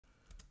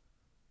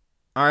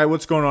All right,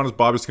 what's going on? Is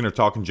Bobby Skinner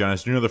talking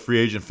Giants. You know the free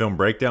agent film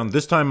breakdown.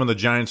 This time on the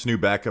Giants' new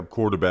backup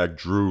quarterback,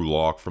 Drew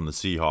Lock from the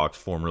Seahawks,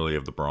 formerly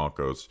of the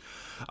Broncos.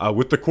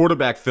 With the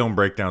quarterback film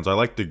breakdowns, I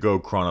like to go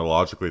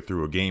chronologically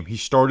through a game. He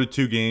started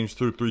 2 games,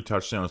 threw 3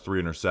 touchdowns,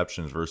 3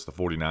 interceptions versus the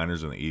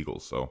 49ers and the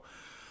Eagles. So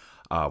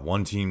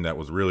one team that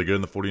was really good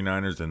in the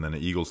 49ers, and then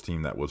an Eagles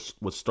team that was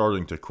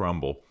starting to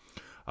crumble.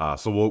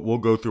 So we'll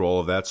go through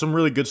all of that. Some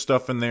really good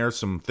stuff in there,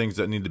 some things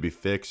that need to be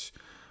fixed.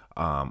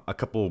 A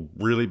couple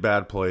really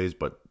bad plays,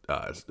 but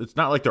it's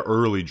not like the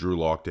early Drew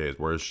Lock days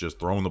where it's just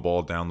throwing the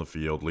ball down the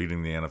field,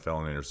 leading the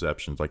NFL in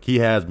interceptions. Like, he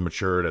has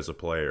matured as a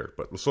player.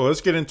 But so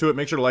let's get into it.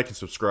 Make sure to like and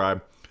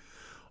subscribe,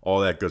 all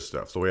that good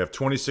stuff. So we have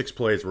 26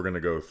 plays we're going to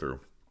go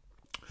through.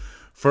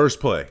 First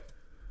play,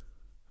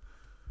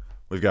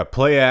 we've got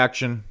play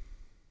action.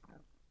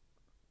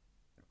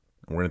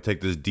 We're going to take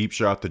this deep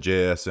shot to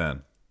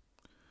JSN.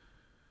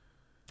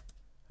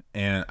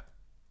 And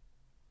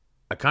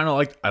I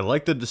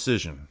like the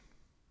decision.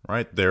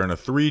 Right, they're in a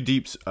 3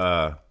 deep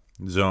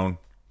zone.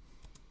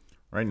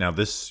 Right now,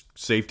 this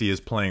safety is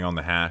playing on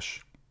the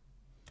hash.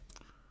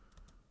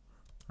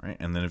 Right,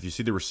 and then if you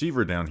see the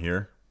receiver down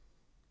here,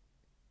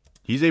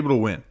 he's able to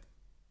win.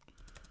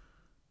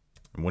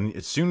 And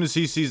as soon as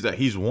he sees that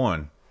he's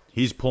won,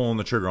 he's pulling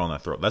the trigger on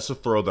that throw. That's a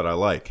throw that I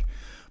like,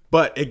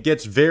 but it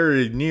gets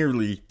very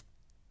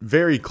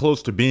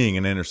close to being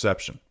an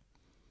interception.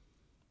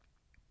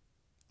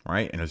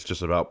 Right, and it's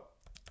just about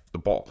the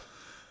ball.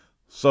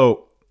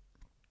 So,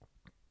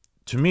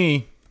 to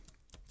me,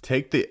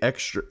 take the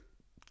extra,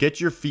 get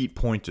your feet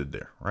pointed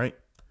there, right?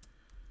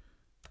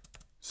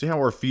 See how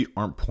our feet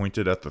aren't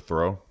pointed at the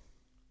throw?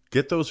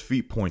 Get those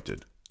feet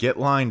pointed. Get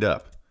lined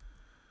up.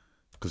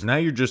 Because now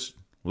you're just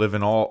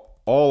living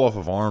all off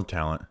of arm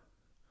talent.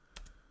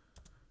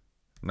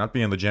 Not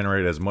being able to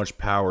generate as much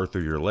power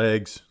through your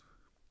legs.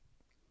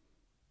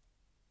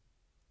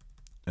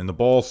 And the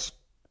ball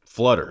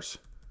flutters.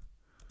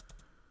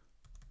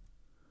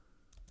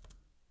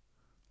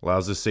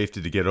 Allows this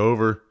safety to get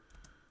over.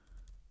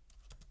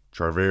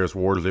 Charvarius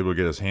Ward is able to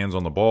get his hands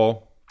on the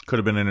ball. Could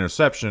have been an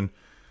interception.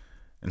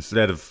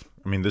 Instead of,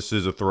 this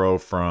is a throw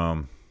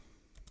from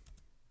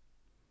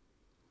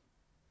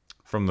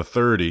the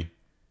 30.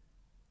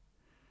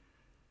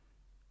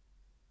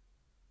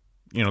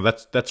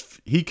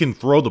 That's he can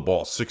throw the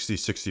ball 60,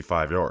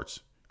 65 yards.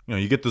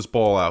 You get this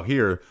ball out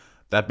here,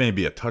 that may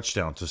be a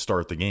touchdown to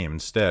start the game.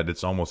 Instead,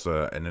 it's almost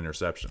an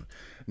interception.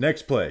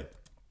 Next play.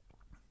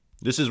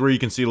 This is where you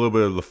can see a little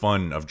bit of the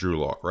fun of Drew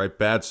Lock, right?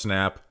 Bad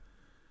snap.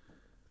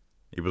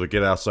 Able to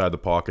get outside the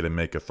pocket and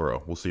make a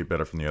throw. We'll see it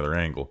better from the other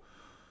angle.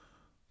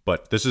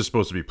 But this is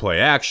supposed to be play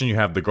action. You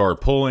have the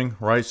guard pulling,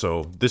 right?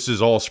 So this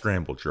is all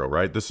scramble drill,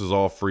 right? This is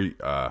all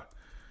freestyling.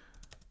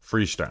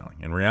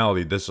 In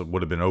reality, this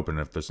would have been open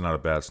if there's not a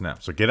bad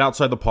snap. So get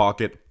outside the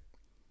pocket.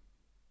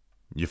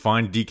 You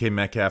find DK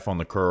Metcalf on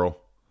the curl.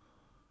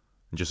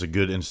 And just a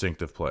good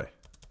instinctive play.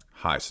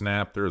 High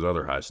snap. There's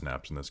other high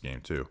snaps in this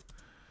game too.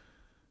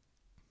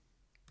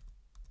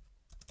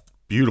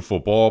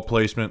 Beautiful ball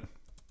placement.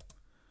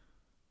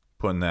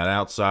 Putting that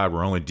outside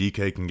where only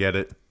DK can get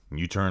it. And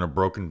you turn a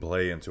broken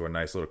play into a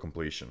nice little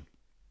completion.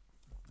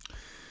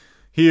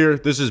 Here,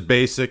 this is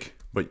basic,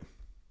 but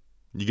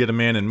you get a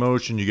man in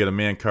motion. You get a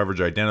man coverage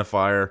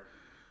identifier.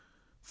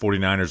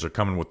 49ers are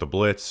coming with the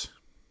blitz.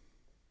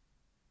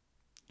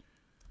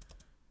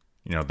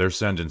 They're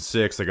sending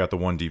 6. They got the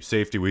 1 deep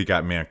safety. We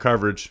got man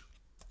coverage.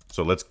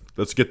 So let's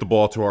get the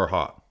ball to our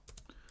hot.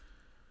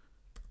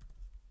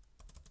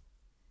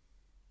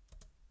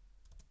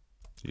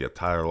 You got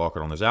Tyler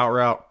Lockett on this out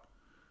route.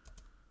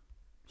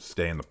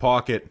 Stay in the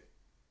pocket.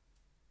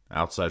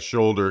 Outside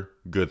shoulder.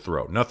 Good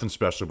throw. Nothing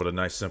special, but a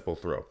nice simple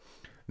throw.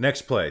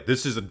 Next play.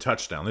 This is a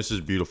touchdown. This is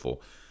beautiful.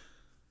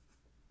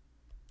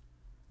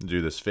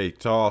 Do this fake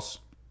toss.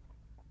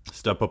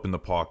 Step up in the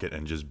pocket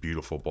and just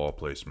beautiful ball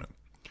placement.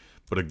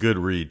 But a good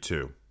read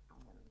too.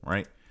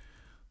 Right?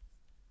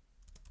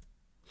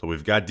 So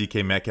we've got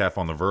DK Metcalf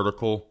on the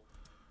vertical.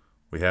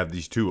 We have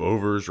these 2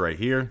 overs right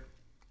here.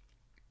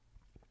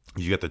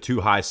 You got the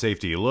 2 high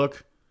safety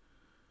look.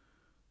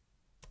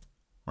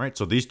 All right,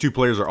 so these 2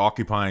 players are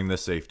occupying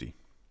this safety.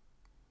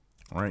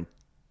 All right,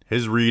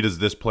 his read is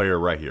this player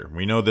right here.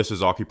 We know this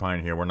is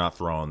occupying here. We're not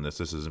throwing this.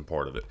 This isn't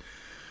part of it.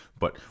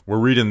 But we're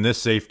reading this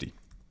safety.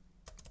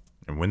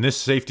 And when this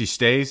safety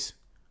stays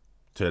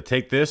to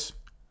take this,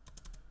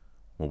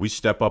 well, we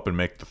step up and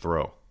make the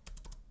throw.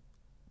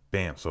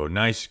 Bam. So a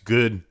nice,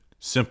 good,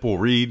 simple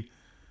read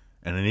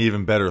and an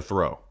even better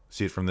throw.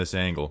 See it from this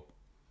angle.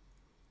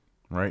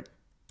 Right?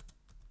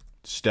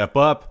 Step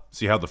up.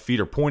 See how the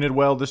feet are pointed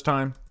well this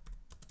time?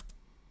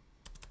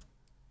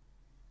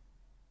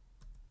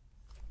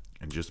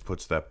 And just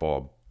puts that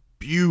ball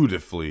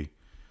beautifully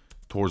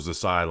towards the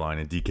sideline.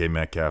 And DK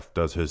Metcalf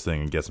does his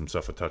thing and gets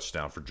himself a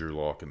touchdown for Drew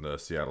Lock and the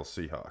Seattle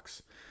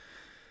Seahawks.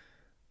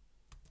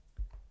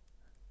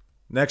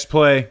 Next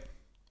play.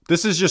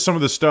 This is just some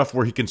of the stuff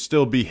where he can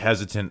still be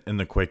hesitant in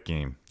the quick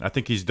game. I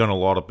think he's done a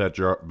lot of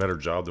better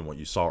job than what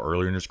you saw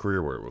earlier in his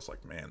career, where it was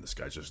like, man, this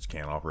guy just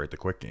can't operate the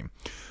quick game.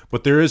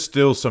 But there is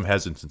still some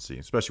hesitancy,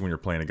 especially when you're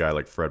playing a guy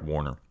like Fred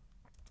Warner.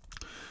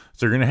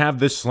 So you're going to have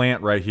this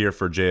slant right here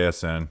for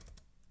JSN.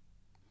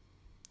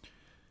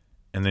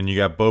 And then you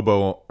got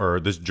Bobo, or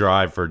this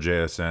drive for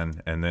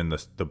JSN, and then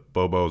the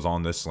Bobo's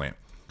on this slant.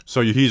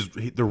 So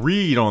the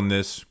read on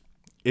this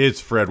is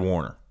Fred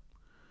Warner.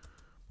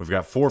 We've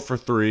got 4 for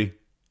 3.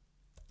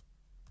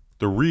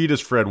 The read is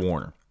Fred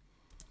Warner.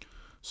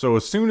 So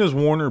as soon as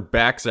Warner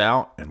backs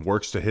out and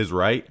works to his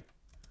right,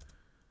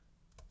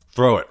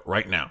 throw it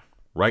right now.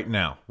 Right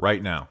now.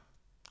 Right now.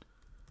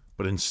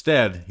 But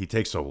instead, he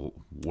takes a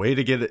way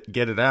to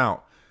get it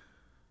out,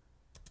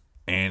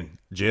 and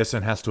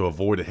JSN has to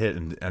avoid a hit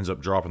and ends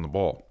up dropping the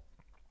ball.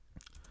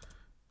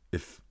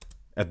 If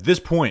at this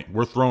point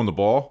we're throwing the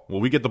ball, well,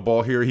 we get the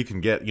ball here, he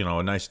can get,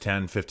 a nice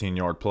 10,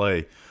 15-yard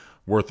play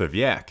worth of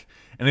yak.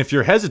 And if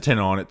you're hesitant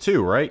on it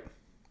too, right?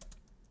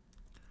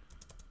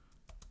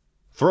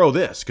 Throw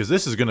this, because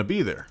this is going to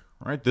be there,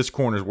 right? This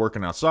corner's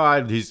working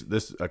outside.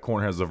 This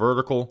corner has the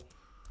vertical.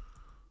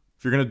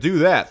 If you're going to do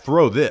that,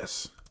 throw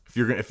this.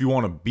 If you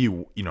want to be,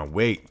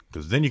 wait,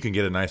 because then you can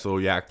get a nice little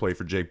yak play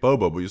for Jake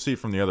Bobo. But you'll see it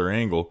from the other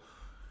angle.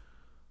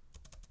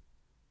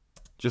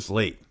 Just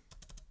late.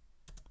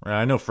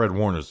 Right? I know Fred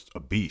Warner's a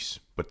beast,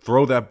 but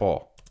throw that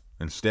ball.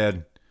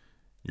 Instead,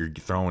 you're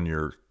throwing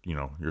your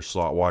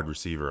slot wide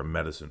receiver a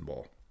medicine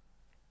ball.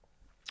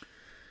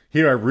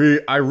 Here,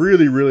 I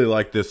really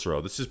like this throw.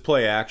 This is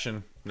play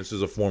action. This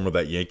is a form of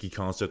that Yankee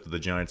concept that the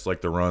Giants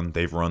like to run.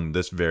 They've run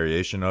this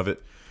variation of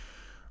it,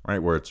 right,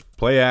 where it's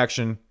play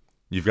action.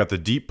 You've got the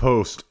deep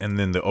post and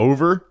then the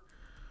over.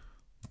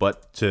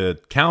 But to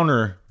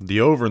counter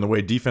the over and the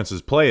way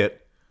defenses play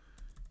it,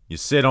 you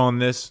sit on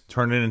this,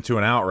 turn it into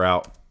an out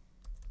route,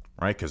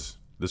 right? Because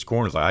this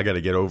corner's like, I got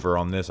to get over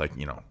on this.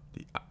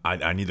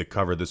 I need to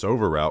cover this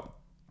over route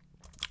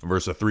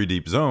versus a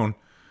 3-deep zone,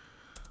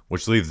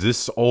 which leaves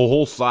this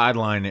whole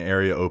sideline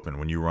area open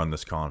when you run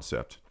this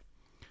concept.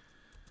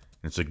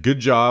 And it's a good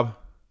job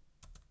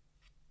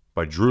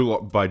by Drew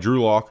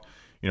Lock,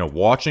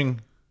 watching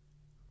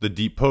the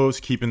deep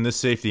post, keeping this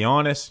safety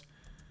honest,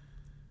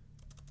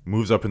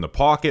 moves up in the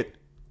pocket,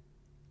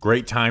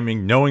 great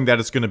timing, knowing that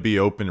it's going to be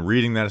open,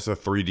 reading that it's a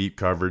 3-deep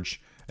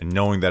coverage, and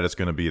knowing that it's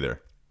going to be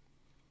there.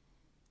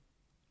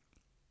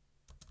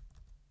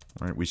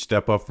 All right, we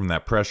step up from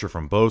that pressure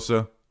from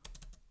Bosa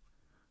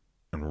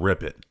and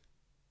rip it.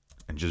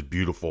 And just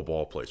beautiful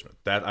ball placement.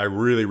 That I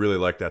really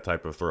like that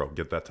type of throw.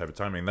 Get that type of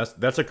timing.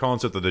 That's a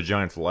concept that the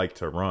Giants like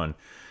to run.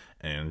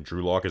 And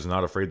Drew Lock is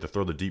not afraid to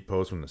throw the deep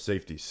post when the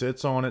safety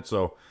sits on it.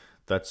 So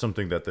that's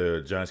something that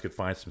the Giants could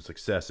find some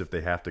success if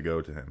they have to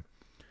go to him.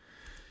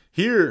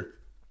 Here,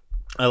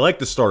 I like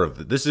the start of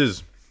it. This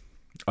is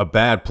a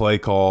bad play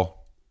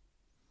call.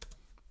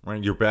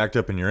 Right? You're backed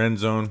up in your end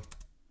zone.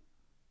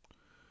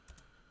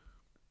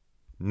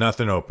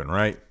 Nothing open,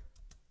 right?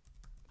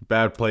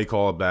 Bad play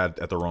call, bad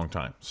at the wrong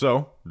time.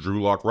 So,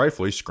 Drew Lock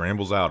rightfully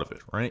scrambles out of it,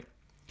 right?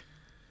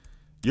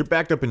 You're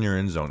backed up in your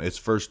end zone. It's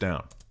first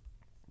down.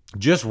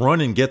 Just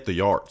run and get the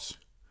yards.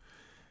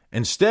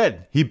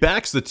 Instead, he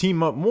backs the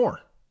team up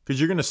more. Because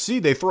you're going to see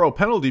they throw a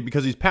penalty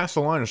because he's past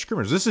the line of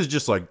scrimmage. This is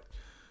just like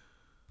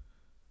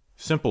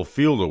simple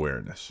field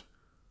awareness.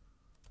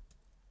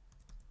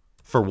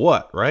 For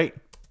what, right?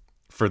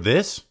 For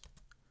this?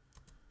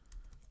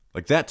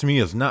 Like that to me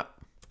is not...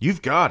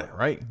 You've got it,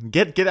 right?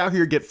 Get out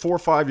here, get 4 or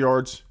 5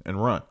 yards,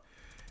 and run.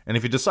 And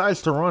if he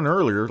decides to run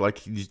earlier,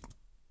 like,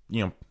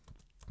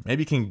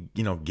 maybe he can,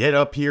 get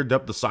up here,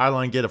 up the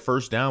sideline, get a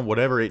first down,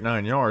 whatever, 8,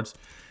 9 yards.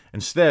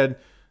 Instead,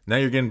 now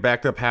you're getting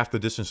backed up half the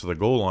distance to the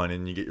goal line,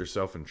 and you get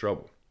yourself in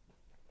trouble.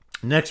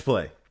 Next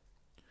play.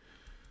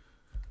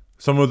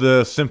 Some of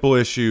the simple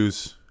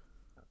issues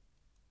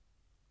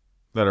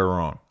that are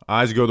wrong.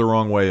 Eyes go the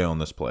wrong way on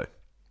this play.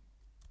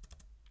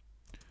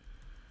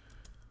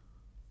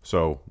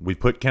 So we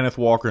put Kenneth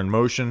Walker in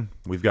motion.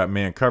 We've got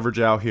man coverage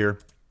out here.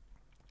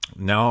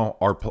 Now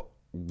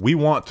we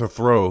want to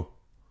throw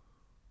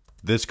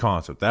this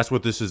concept. That's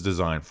what this is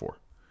designed for.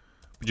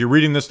 But you're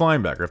reading this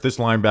linebacker. If this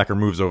linebacker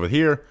moves over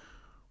here,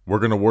 we're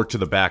going to work to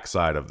the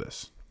backside of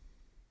this.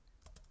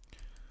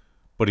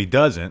 But he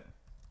doesn't.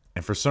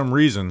 And for some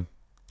reason,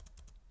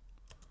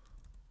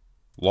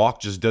 Lock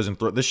just doesn't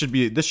throw. This should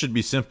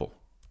be simple.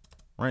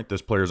 Right?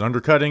 This player's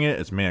undercutting it.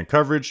 It's man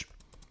coverage.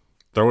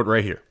 Throw it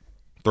right here.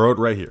 Throw it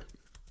right here.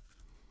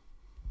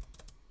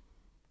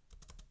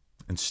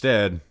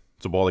 Instead,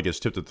 it's a ball that gets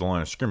tipped at the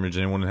line of scrimmage,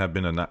 and it wouldn't have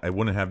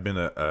been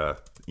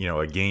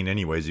a gain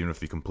anyways, even if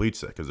he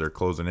completes it, because they're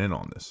closing in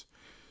on this.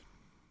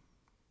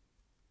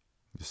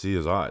 You see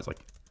his eyes, like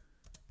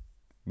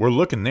we're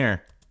looking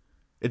there.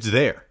 It's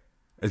there.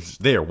 It's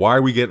there. Why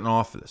are we getting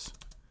off of this?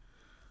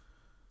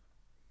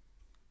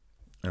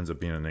 Ends up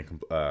being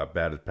a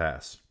batted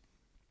pass.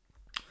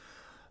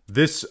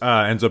 This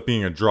ends up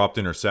being a dropped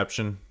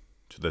interception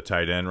to the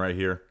tight end right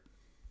here.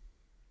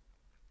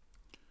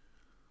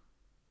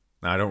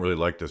 Now, I don't really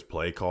like this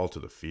play call to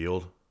the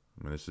field.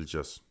 I mean, this is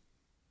just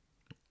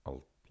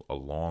a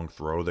long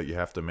throw that you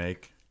have to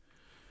make.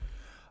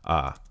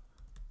 But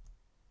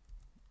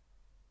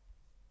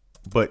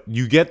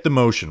you get the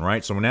motion,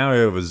 right? So now we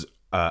have his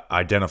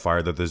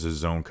identifier that this is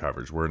zone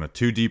coverage. We're in a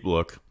 2-deep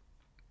look.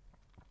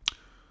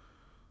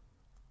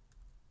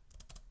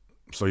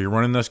 So you're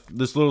running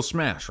this little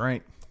smash,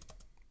 right?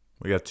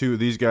 We got 2 of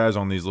these guys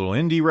on these little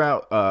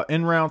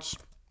in routes.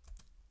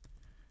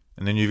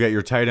 And then you've got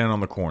your tight end on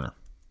the corner.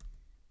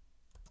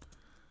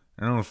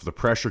 I don't know if the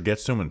pressure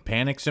gets to him and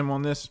panics him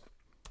on this,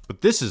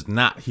 but this is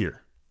not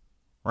here,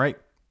 right?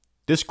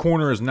 This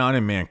corner is not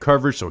in man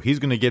coverage, so he's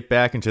going to get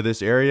back into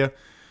this area.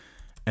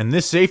 And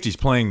this safety's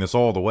playing this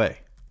all the way,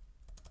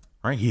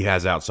 right? He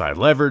has outside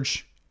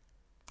leverage.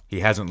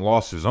 He hasn't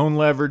lost his own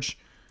leverage.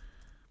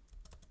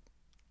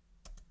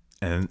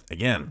 And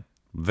again,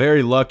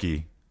 very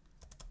lucky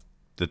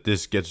that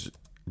this gets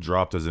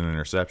dropped as an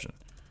interception.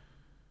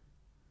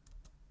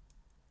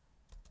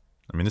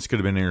 I mean, this could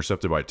have been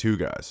intercepted by 2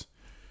 guys.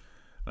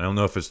 I don't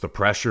know if it's the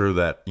pressure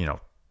that, you know,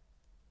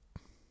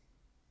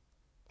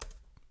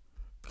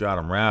 got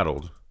him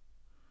rattled.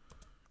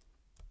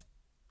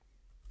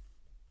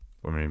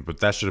 I mean, but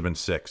that should have been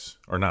 6.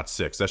 Or not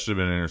 6. That should have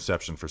been an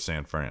interception for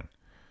San Fran.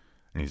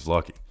 And he's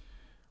lucky.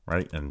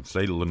 Right? And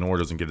say Lenoir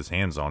doesn't get his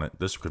hands on it,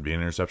 this could be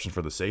an interception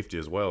for the safety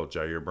as well,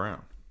 Jair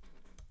Brown.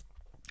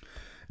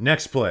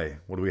 Next play,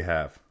 what do we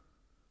have?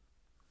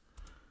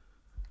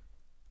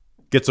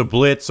 Gets a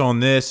blitz on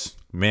this.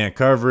 Man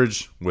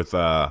coverage with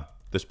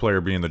this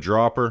player being the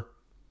dropper.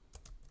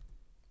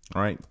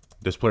 All right?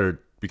 This player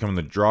becoming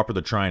the dropper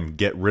to try and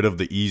get rid of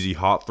the easy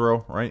hot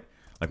throw, right?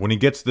 Like when he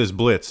gets this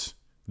blitz,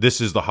 this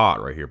is the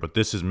hot right here. But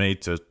this is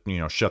made to, you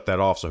know, shut that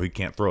off so he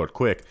can't throw it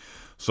quick.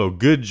 So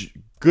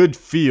good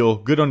feel,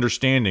 good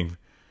understanding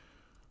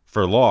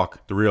for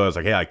Locke to realize,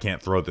 like, hey, I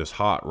can't throw this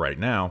hot right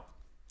now.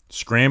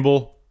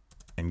 Scramble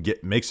and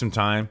make some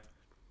time.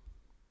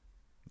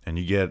 And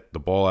you get the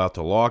ball out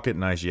to Lockett.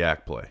 Nice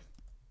yak play.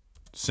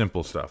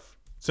 Simple stuff.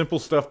 Simple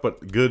stuff,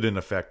 but good and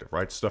effective,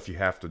 right? Stuff you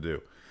have to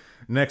do.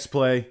 Next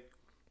play.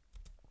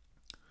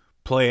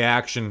 Play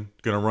action.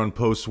 Going to run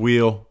post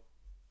wheel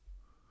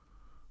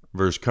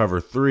versus cover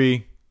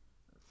 3.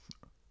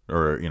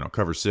 Or, you know,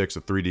 cover 6,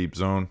 a 3-deep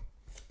zone.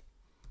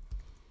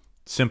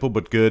 Simple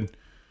but good.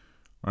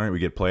 All right, we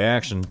get play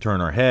action.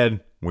 Turn our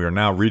head. We are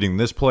now reading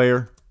this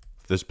player.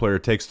 If this player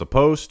takes the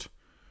post,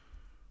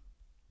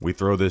 we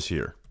throw this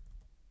here.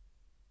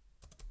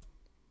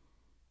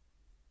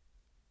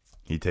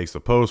 He takes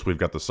the post. We've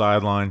got the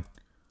sideline.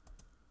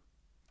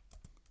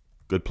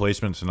 Good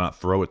placement to not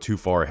throw it too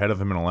far ahead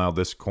of him and allow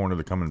this corner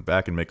to come in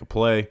back and make a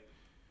play.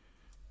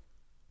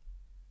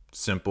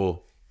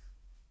 Simple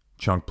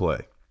chunk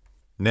play.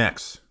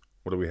 Next,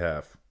 what do we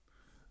have?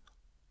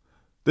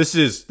 This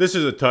is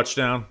a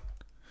touchdown.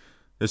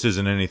 This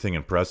isn't anything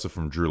impressive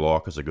from Drew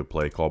Lock. It's a good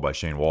play called by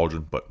Shane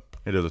Waldron, but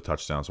it is a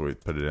touchdown, so we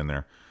put it in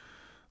there.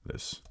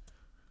 This,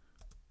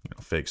 you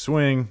know, fake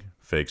swing,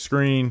 fake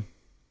screen.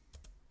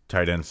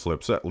 Tight end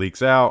flips that,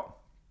 leaks out,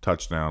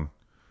 touchdown.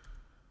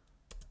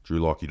 Drew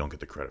Lock, you don't get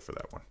the credit for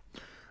that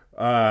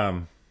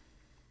one.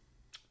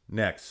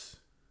 Next.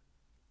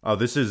 Oh,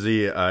 this is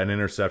an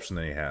interception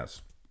that he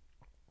has.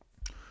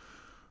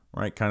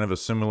 Right, kind of a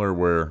similar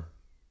where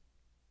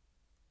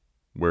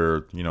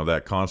you know,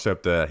 that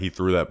concept that he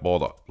threw that ball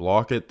to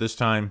Lockett this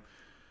time,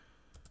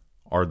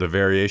 or the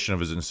variation of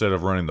his, instead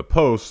of running the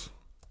post,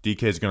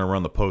 DK is going to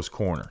run the post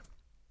corner.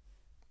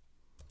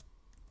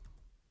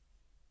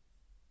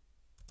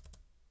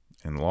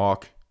 And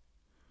Locke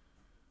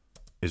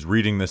is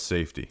reading this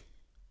safety.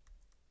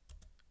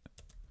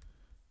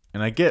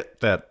 And I get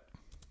that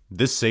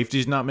this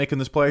safety's not making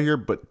this play here,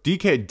 but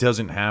DK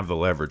doesn't have the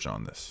leverage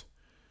on this.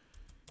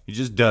 He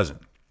just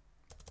doesn't.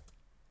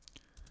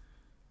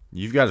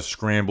 You've got to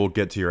scramble,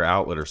 get to your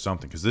outlet or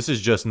something, because this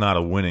is just not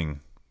a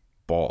winning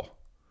ball.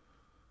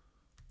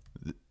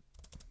 And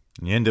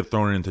you end up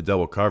throwing it into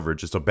double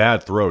coverage. It's a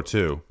bad throw,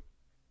 too.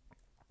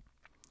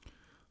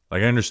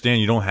 Like, I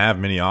understand you don't have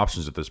many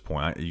options at this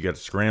point. You got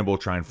to scramble,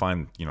 try and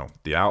find, you know,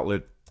 the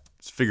outlet,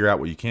 just figure out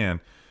what you can.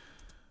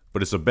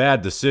 But it's a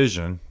bad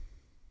decision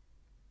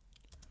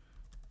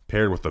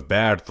paired with a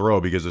bad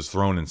throw because it's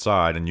thrown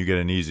inside, and you get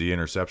an easy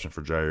interception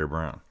for Jair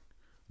Brown,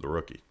 the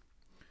rookie.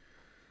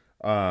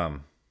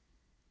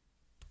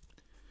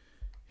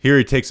 Here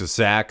he takes a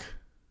sack.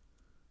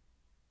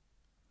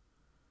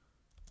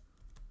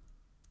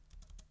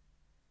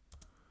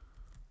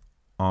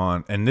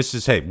 And this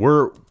is, hey,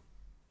 we're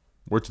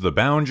to the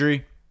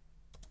boundary.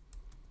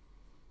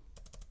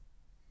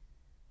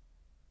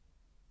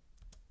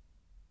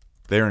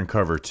 They're in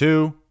cover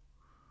 2.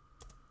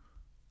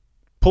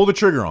 Pull the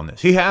trigger on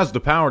this. He has the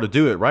power to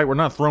do it, right? We're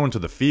not throwing to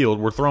the field.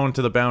 We're throwing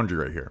to the boundary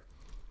right here.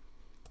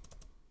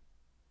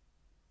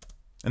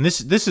 And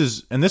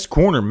this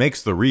corner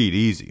makes the read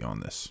easy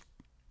on this,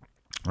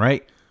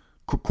 right?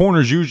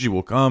 Corners usually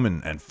will come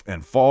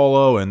and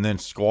follow and then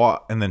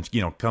squat and then,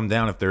 you know, come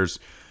down if there's,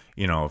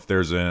 you know, if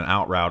there's an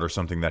out route or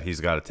something that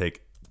he's got to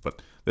take.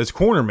 But this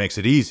corner makes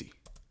it easy.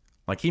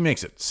 Like, he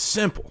makes it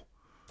simple.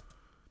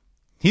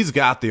 He's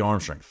got the arm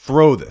strength.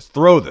 Throw this.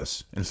 Throw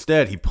this.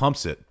 Instead, he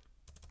pumps it.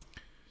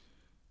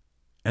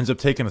 Ends up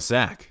taking a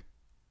sack.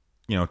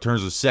 You know,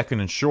 turns a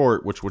second and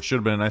short, which should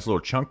have been a nice little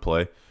chunk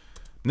play. And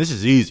this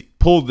is easy.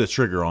 Pull the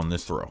trigger on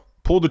this throw.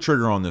 Pull the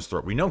trigger on this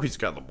throw. We know he's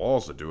got the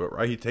balls to do it,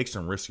 right? He takes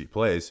some risky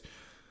plays.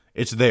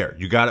 It's there.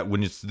 You got it.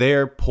 When it's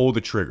there, pull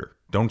the trigger.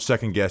 Don't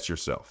second guess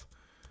yourself.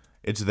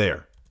 It's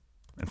there.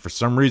 And for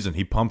some reason,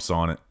 he pumps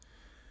on it.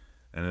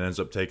 And it ends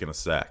up taking a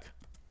sack.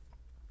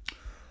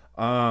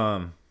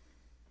 And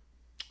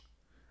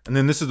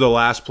then this is the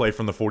last play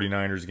from the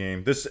 49ers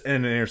game. This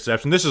and an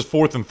interception. This is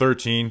 4th and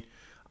 13.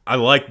 I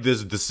like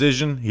this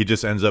decision. He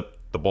just ends up,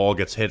 the ball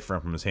gets hit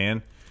from his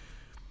hand.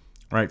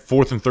 All right,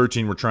 4th and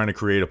 13, we're trying to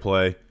create a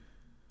play.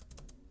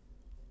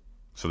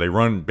 So they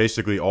run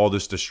basically all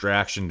this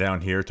distraction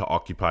down here to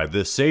occupy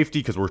this safety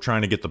because we're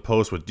trying to get the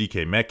post with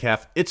DK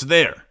Metcalf. It's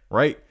there,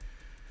 right?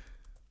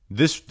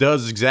 This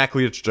does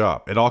exactly its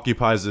job. It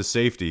occupies this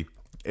safety.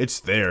 It's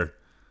there.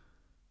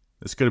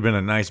 This could have been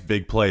a nice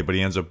big play, but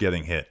he ends up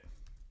getting hit.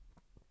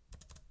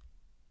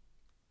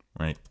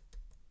 Right?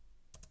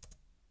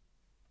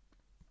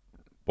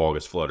 Ball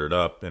gets fluttered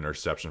up.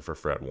 Interception for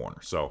Fred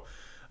Warner. So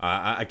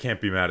I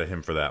can't be mad at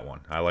him for that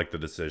one. I like the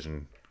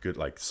decision. Good,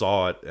 like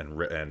saw it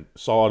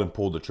and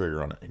pulled the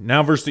trigger on it.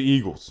 Now versus the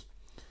Eagles.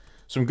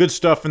 Some good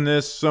stuff in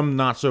this. Some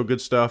not so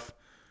good stuff.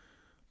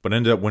 But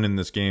ended up winning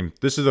this game.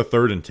 This is a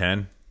 3rd and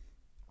 10.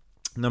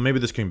 Now maybe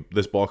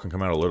this ball can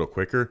come out a little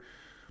quicker.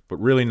 But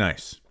really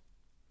nice.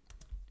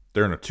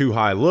 They're in a too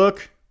high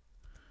look.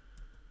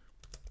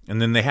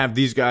 And then they have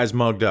these guys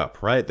mugged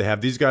up, right? They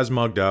have these guys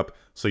mugged up.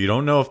 So you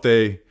don't know if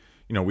they,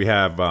 you know, we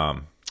have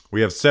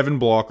 7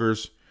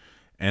 blockers.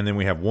 And then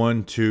we have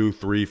 1, 2,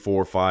 3,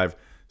 4, 5,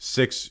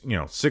 6,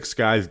 6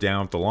 guys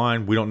down the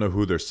line. We don't know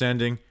who they're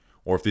sending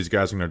or if these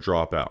guys are going to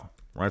drop out,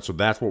 right? So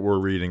that's what we're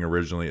reading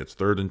originally. It's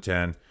 3rd and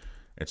 10.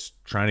 It's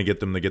trying to get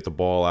them to get the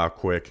ball out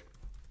quick.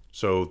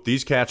 So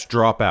these cats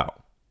drop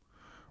out,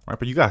 right?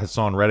 But you got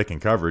Hassan Reddick in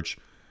coverage.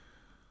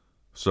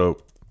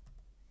 So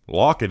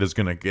Lockett is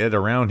going to get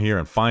around here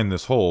and find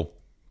this hole.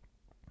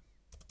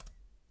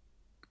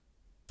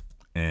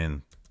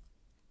 And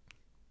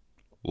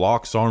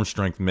Lock's arm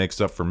strength makes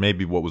up for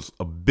maybe what was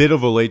a bit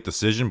of a late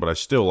decision, but I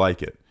still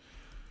like it.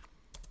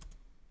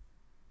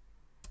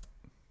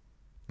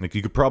 Like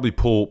you could probably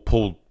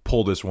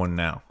pull this one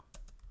now.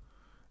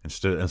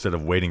 Instead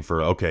of waiting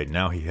for, okay,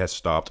 now he has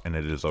stopped and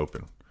it is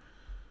open.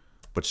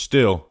 But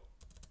still,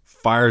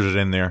 fires it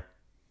in there.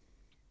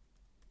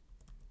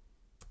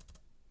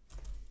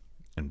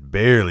 And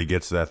barely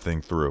gets that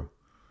thing through.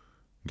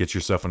 Get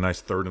yourself a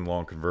nice 3rd and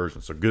long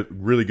conversion. So good,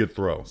 really good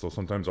throw. So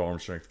sometimes arm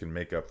strength can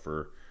make up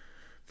for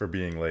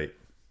being late.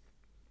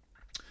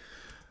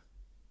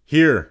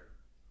 Here.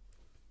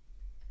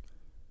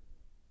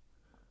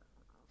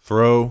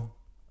 Throw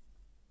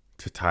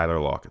to Tyler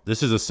Lockett.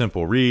 This is a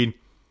simple read.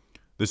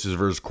 This is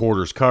versus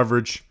quarters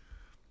coverage.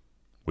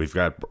 We've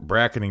got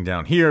bracketing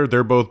down here.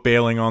 They're both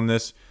bailing on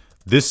this.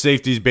 This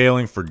safety's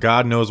bailing for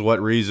God knows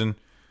what reason.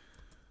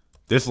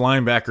 This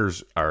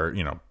linebacker's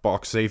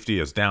box safety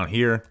is down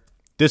here.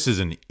 This is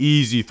an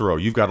easy throw.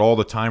 You've got all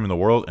the time in the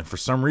world, and for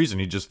some reason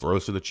he just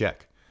throws to the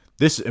check.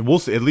 This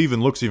it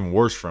even looks even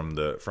worse from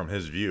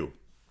his view.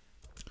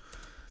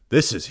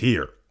 This is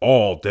here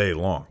all day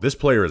long. This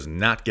player is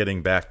not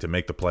getting back to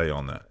make the play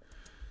on that.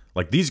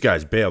 Like these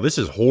guys bail. This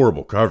is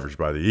horrible coverage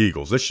by the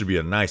Eagles. This should be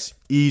a nice,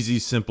 easy,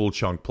 simple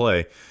chunk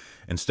play.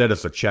 Instead,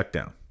 it's a check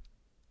down.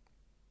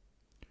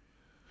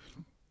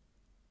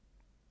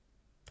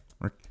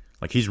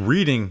 Like he's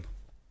reading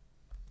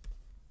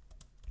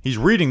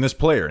this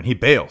player and he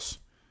bails.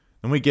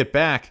 Then we get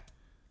back.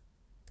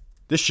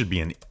 This should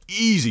be an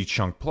easy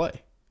chunk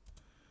play.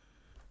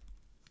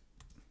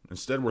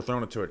 Instead, we're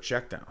throwing it to a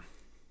check down.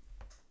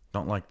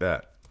 Don't like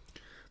that.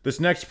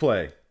 This next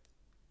play.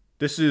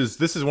 This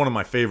is one of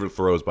my favorite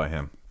throws by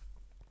him.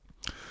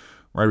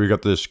 Right, we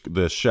got this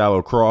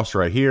shallow cross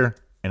right here,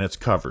 and it's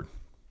covered.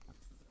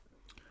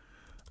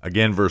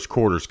 Again, versus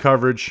quarters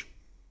coverage.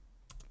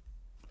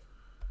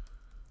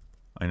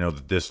 I know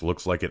that this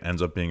looks like it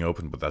ends up being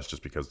open, but that's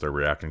just because they're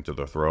reacting to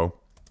the throw. All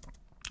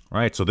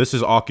right, so this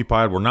is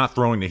occupied. We're not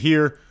throwing to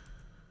here.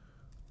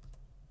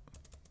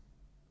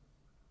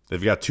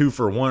 They've got 2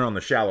 for 1 on the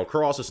shallow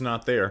cross. It's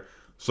not there.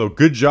 So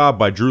good job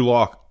by Drew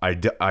Lock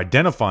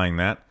identifying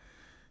that,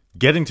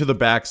 getting to the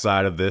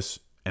backside of this,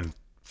 and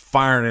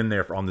firing in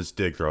there on this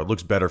dig throw. It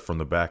looks better from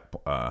the back,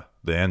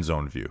 the end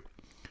zone view.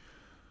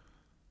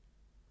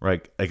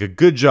 Right, like a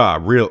good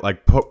job,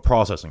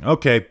 processing.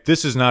 Okay,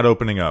 this is not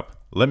opening up.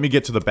 Let me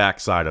get to the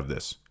backside of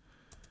this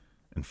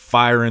and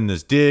fire in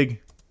this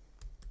dig.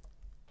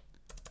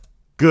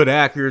 Good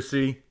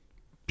accuracy,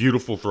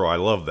 beautiful throw. I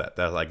love that.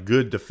 That's like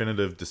good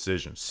definitive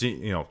decision.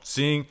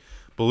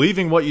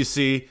 Believing what you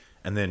see,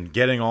 and then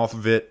getting off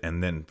of it,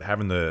 and then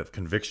having the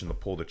conviction to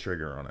pull the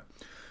trigger on it.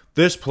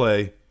 This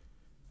play,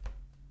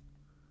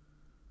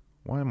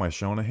 why am I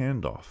showing a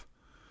handoff?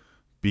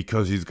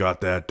 Because he's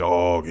got that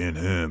dog in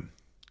him.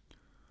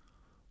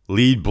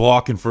 Lead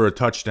blocking for a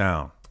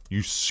touchdown.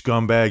 You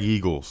scumbag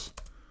Eagles.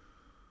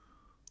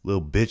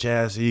 Little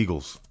bitch-ass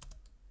Eagles.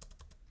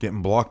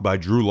 Getting blocked by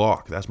Drew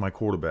Lock. That's my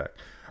quarterback.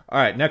 All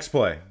right, next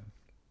play.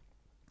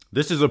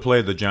 This is a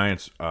play the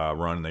Giants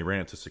run. They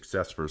ran it to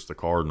success versus the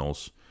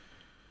Cardinals.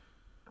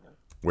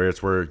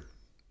 Where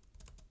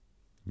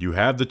you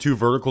have the two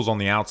verticals on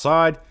the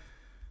outside.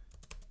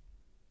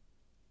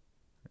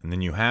 And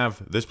then you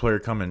have this player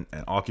come in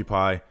and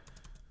occupy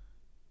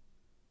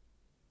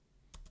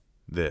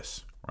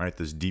this, right?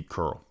 This deep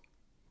curl.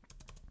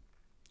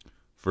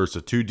 Versus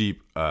a too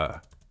deep,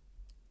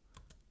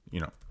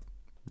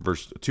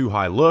 versus a too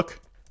high look.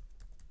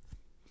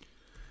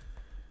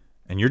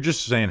 And you're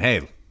just saying,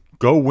 hey,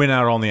 go win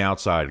out on the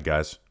outside,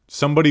 guys.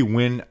 Somebody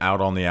win out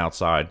on the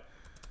outside.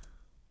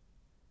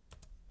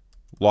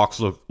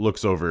 Locks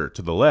looks over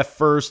to the left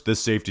first.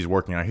 This safety's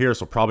working out here,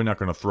 so probably not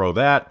going to throw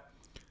that.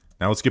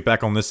 Now let's get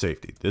back on this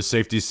safety. This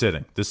safety's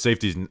sitting. This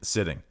safety's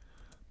sitting.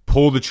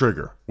 Pull the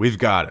trigger. We've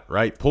got it,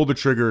 right? Pull the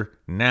trigger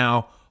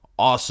now.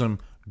 Awesome.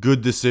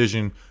 Good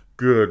decision.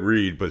 Good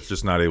read, but it's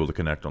just not able to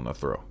connect on the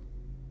throw.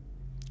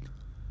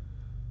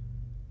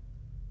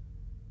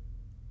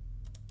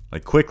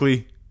 Like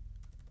quickly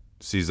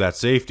sees that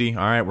safety.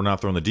 All right, we're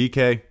not throwing the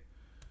DK.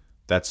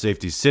 That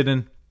safety's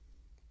sitting.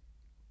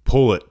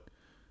 Pull it.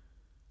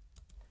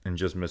 And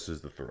just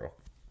misses the throw.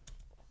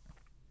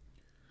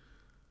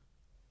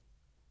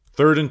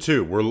 3rd and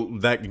 2. We're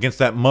against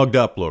that mugged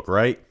up look,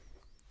 right?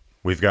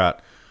 We've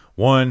got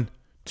 1,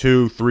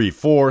 2, 3,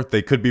 4.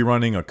 They could be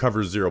running a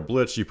cover 0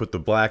 blitz. You put the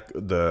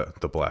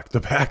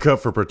backup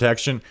for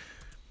protection.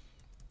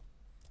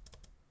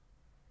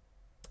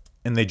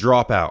 And they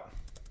drop out.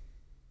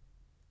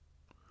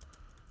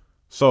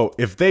 So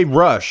if they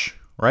rush,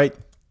 right?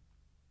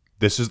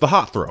 This is the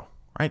hot throw,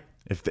 right?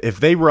 If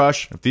they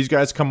rush, if these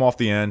guys come off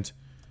the end,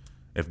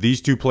 if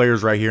these two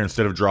players right here,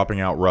 instead of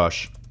dropping out,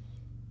 rush,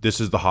 this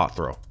is the hot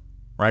throw,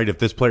 right? If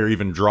this player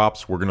even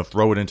drops, we're going to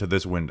throw it into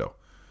this window.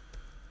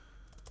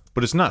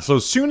 But it's not. So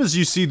as soon as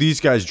you see these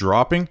guys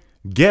dropping,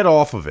 get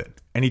off of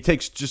it. And he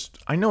takes just,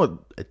 I know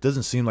it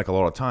doesn't seem like a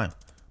lot of time,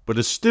 but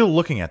it's still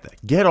looking at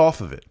that. Get off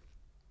of it.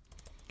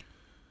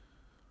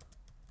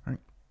 Right.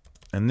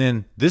 And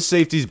then this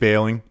safety's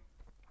bailing.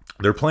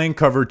 They're playing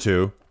cover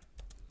 2.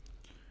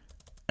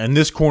 And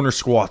this corner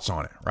squats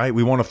on it, right?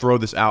 We want to throw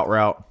this out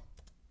route.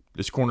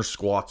 This corner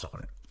squats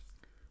on it,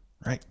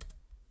 right?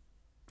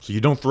 So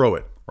you don't throw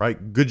it,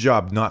 right? Good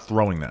job not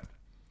throwing that.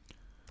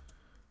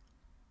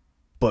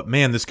 But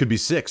man, this could be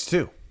 6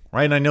 too,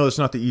 right? And I know it's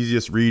not the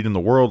easiest read in the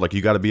world. Like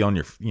you got to be on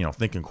your,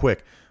 thinking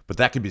quick. But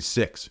that could be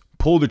 6.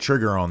 Pull the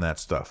trigger on that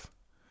stuff.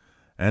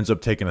 Ends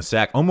up taking a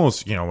sack.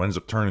 Almost, ends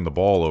up turning the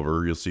ball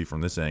over. You'll see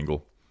from this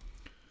angle.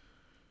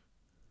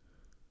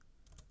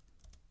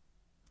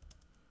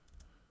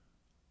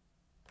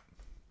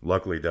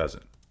 Luckily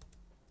doesn't.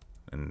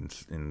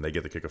 And they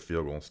get to kick a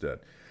field goal instead.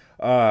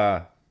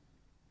 What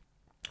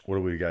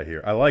do we got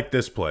here? I like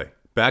this play.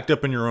 Backed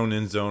up in your own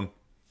end zone.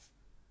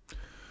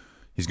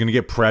 He's going to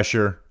get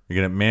pressure.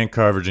 You're going to man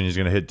coverage, and he's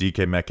going to hit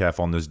DK Metcalf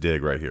on this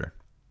dig right here.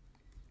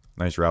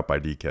 Nice route by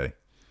DK.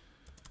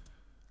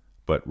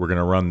 But we're going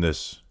to run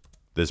this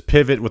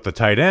pivot with the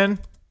tight end.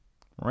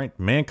 Right?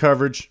 Man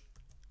coverage.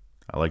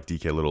 I like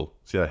DK little.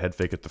 See that head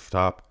fake at the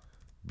top?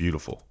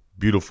 Beautiful.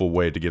 Beautiful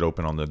way to get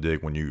open on the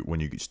dig when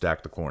you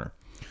stack the corner.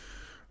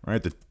 All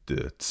right,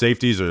 the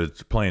safeties are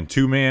playing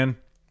 2-man.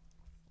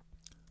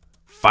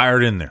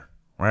 Fired in there.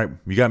 Right?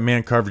 You got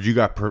man coverage. You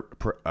got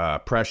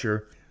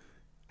pressure.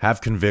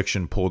 Have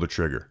conviction. Pull the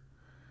trigger.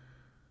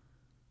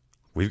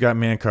 We've got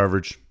man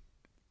coverage.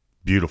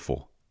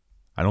 Beautiful.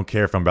 I don't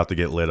care if I'm about to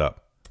get lit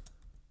up.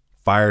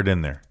 Fired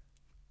in there.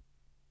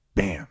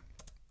 Bam.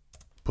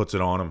 Puts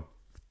it on him.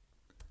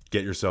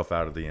 Get yourself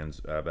out of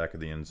the back of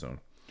the end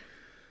zone.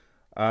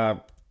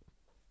 Run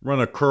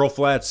a curl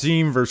flat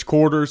seam versus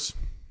quarters.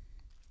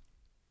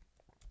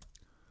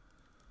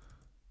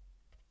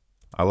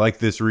 I like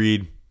this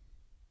read.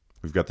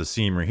 We've got the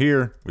seam right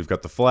here. We've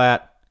got the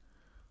flat.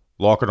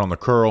 Lock it on the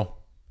curl.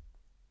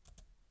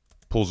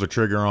 Pulls the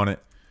trigger on it.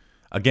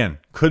 Again,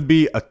 could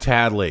be a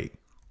tad late.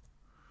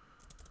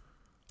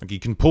 Like you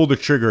can pull the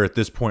trigger at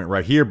this point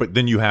right here, but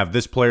then you have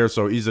this player,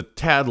 so he's a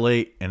tad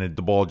late, and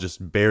the ball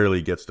just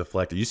barely gets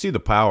deflected. You see the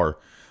power,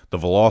 the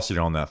velocity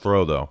on that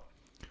throw, though.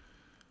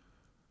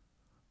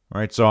 All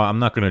right, so I'm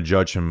not going to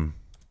judge him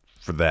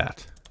for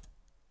that.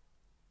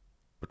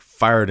 But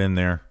fire it in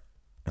there,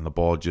 and the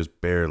ball just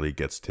barely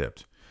gets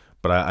tipped.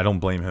 But I don't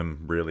blame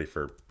him really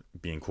for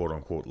being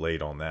quote-unquote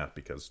late on that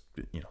because,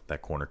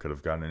 that corner could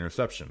have gotten an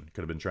interception.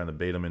 Could have been trying to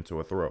bait him into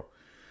a throw.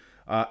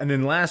 And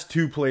then last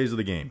 2 plays of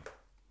the game.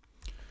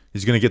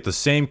 He's going to get the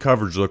same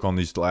coverage look on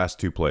these last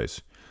 2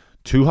 plays.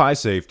 2 high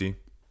safety.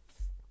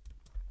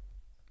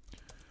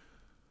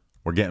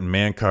 We're getting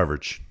man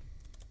coverage.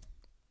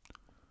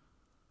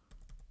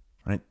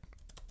 Right?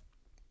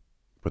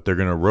 But they're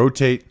going to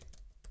rotate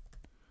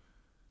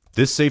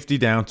this safety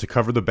down to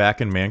cover the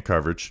back and man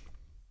coverage.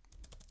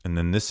 And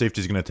then this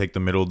safety is going to take the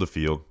middle of the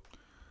field.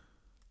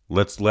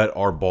 Let's let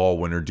our ball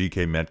winner,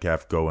 DK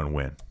Metcalf, go and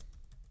win.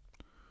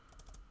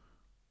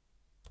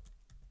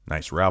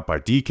 Nice route by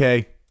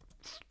DK.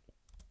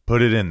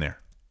 Put it in there.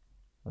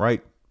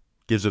 right?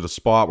 Gives it a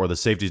spot where the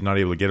safety's not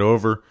able to get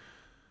over.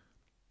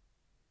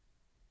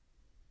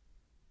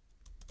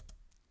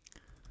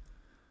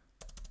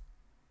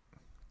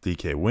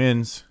 DK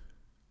wins.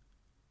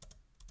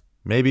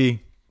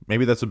 Maybe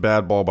that's a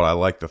bad ball, but I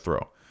like the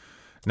throw.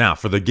 Now,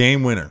 for the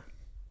game winner,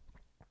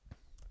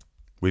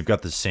 we've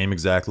got the same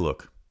exact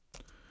look.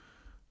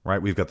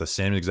 Right? We've got the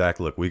same exact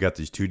look. We got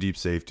these two deep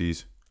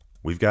safeties.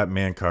 We've got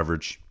man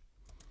coverage.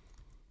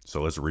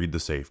 So let's read the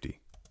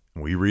safety.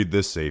 We read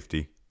this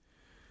safety.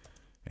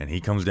 And he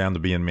comes down to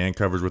being man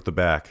coverage with the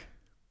back.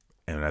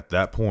 And at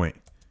that point,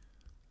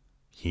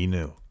 he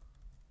knew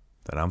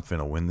that I'm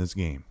finna win this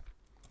game.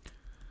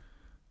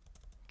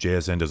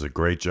 JSN does a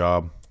great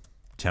job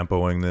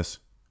tempoing this.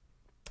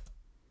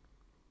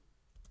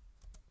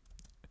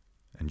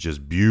 And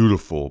just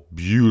beautiful,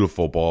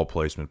 beautiful ball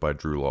placement by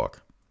Drew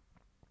Lock.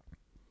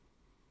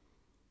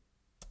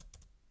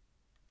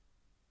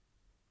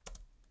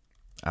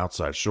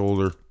 Outside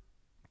shoulder.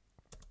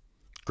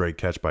 Great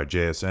catch by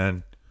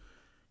JSN.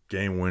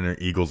 Game winner.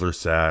 Eagles are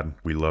sad.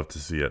 We love to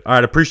see it. All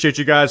right, appreciate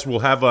you guys. We'll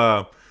have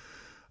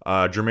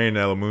Jermaine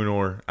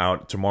Elamunor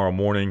out tomorrow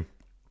morning.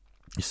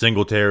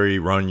 Singletary,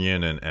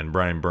 Runyon, and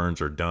Brian Burns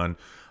are done.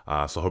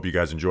 So hope you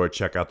guys enjoyed.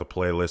 Check out the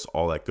playlist,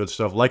 all that good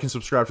stuff. Like and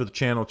subscribe to the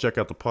channel. Check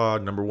out the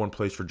pod. #1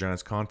 place for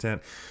Giants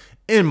content.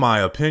 In my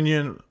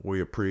opinion,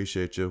 we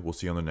appreciate you. We'll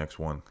see you on the next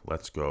one.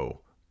 Let's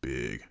go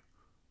Big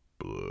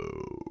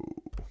Blue.